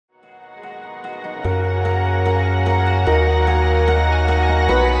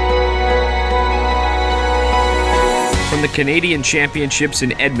From the Canadian Championships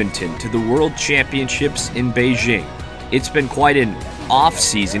in Edmonton to the World Championships in Beijing, it's been quite an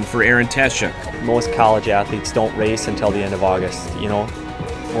off-season for Erin Teschuk. Most college athletes don't race until the end of August, you know.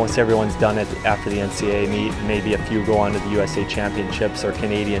 Most everyone's done it after the NCAA meet. Maybe a few go on to the USA Championships or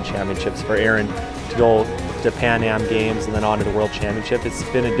Canadian Championships. For Erin to go to Pan Am Games and then on to the World Championship, it's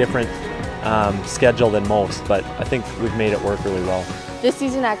been a different schedule than most, but I think we've made it work really well. This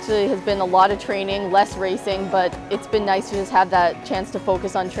season actually has been a lot of training, less racing, but it's been nice to just have that chance to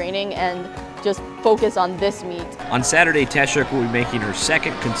focus on training and just focus on this meet. On Saturday, Teschuk will be making her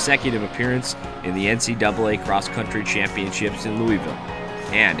second consecutive appearance in the NCAA Cross Country Championships in Louisville.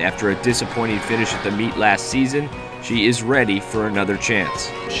 And after a disappointing finish at the meet last season, she is ready for another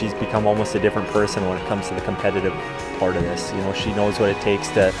chance. She's become almost a different person when it comes to the competitive part of this. You know, she knows what it takes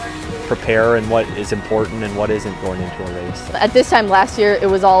to prepare and what is important and what isn't going into a race. At this time last year, it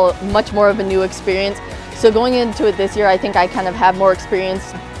was all much more of a new experience. So going into it this year, I think I kind of have more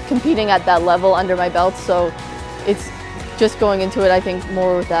experience competing at that level under my belt. So it's just going into it, I think,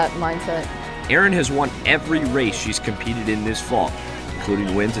 more with that mindset. Erin has won every race she's competed in this fall,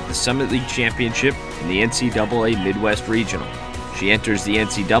 including wins at the Summit League Championship and the NCAA Midwest Regional. She enters the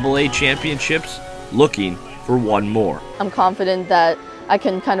NCAA Championships looking for one more. I'm confident that I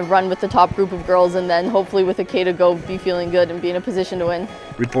can kind of run with the top group of girls and then hopefully with a K to go be feeling good and be in a position to win.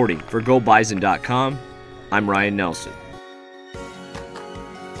 Reporting for GoBison.com, I'm Ryan Nelson.